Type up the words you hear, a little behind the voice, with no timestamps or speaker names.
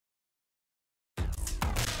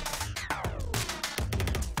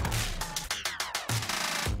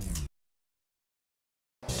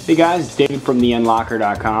Hey guys, it's David from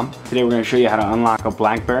theunlocker.com. Today we're going to show you how to unlock a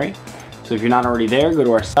Blackberry. So if you're not already there, go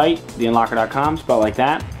to our site, theunlocker.com, spelled like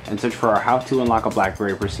that, and search for our How to Unlock a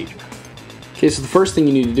Blackberry procedure. Okay, so the first thing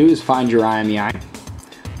you need to do is find your IMEI.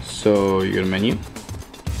 So you go to Menu,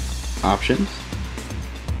 Options,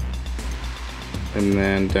 and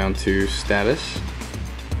then down to Status,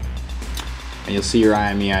 and you'll see your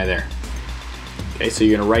IMEI there. Okay, so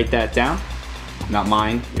you're going to write that down, not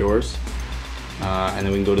mine, yours. And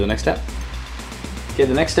then we can go to the next step. Okay,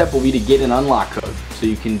 the next step will be to get an unlock code. So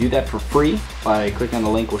you can do that for free by clicking on the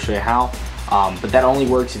link. We'll show you how. But that only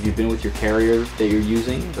works if you've been with your carrier that you're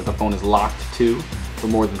using, that the phone is locked to, for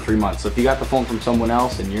more than 3 months. So if you got the phone from someone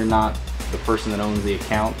else and you're not the person that owns the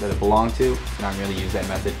account that it belonged to, you're not going to use that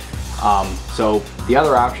method. So the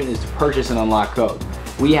other option is to purchase an unlock code.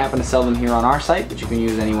 We happen to sell them here on our site, but you can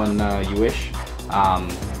use anyone you wish.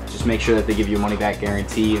 Just make sure that they give you a money back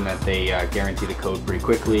guarantee and that they guarantee the code pretty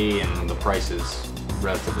quickly, and the price is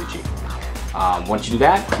relatively cheap. Once you do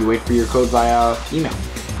that, you wait for your code via email.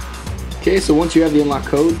 Okay, so once you have the unlock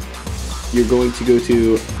code, you're going to go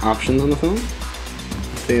to Options on the phone,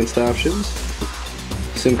 Advanced Options,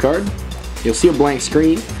 SIM card. You'll see a blank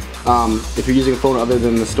screen. If you're using a phone other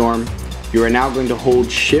than the Storm, you are now going to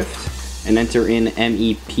hold Shift and enter in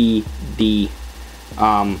MEPD.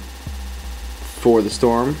 For the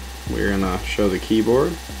Storm, we're going to show the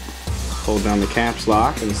keyboard, hold down the caps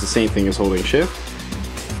lock, and it's the same thing as holding Shift.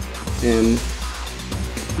 M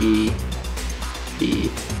E P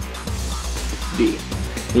D.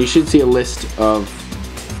 And you should see a list of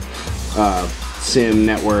SIM,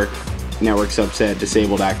 network subset,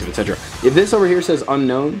 disabled, active, etc. If this over here says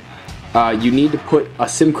unknown, you need to put a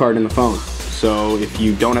SIM card in the phone. So if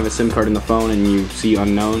you don't have a SIM card in the phone and you see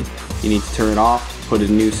unknown, you need to turn it off, put a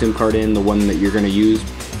new SIM card in, the one that you're going to use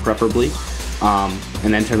preferably,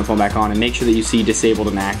 and then turn the phone back on, and make sure that you see disabled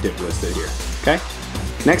and active listed here. Okay?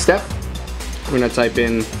 Next step, we're going to type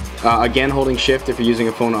in, again holding Shift if you're using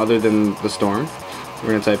a phone other than the Storm, we're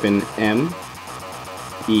going to type in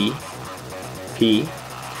MEP.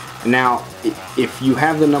 Now, if you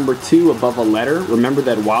have the number 2 above a letter, remember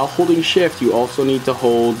that while holding Shift, you also need to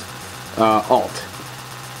hold Alt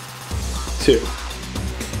 2.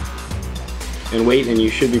 And wait, and you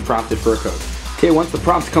should be prompted for a code. Okay, once the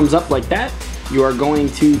prompt comes up like that, you are going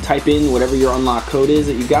to type in whatever your unlock code is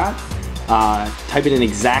that you got, type it in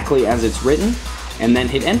exactly as it's written, and then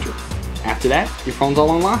hit enter. After that, your phone's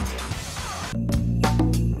all unlocked.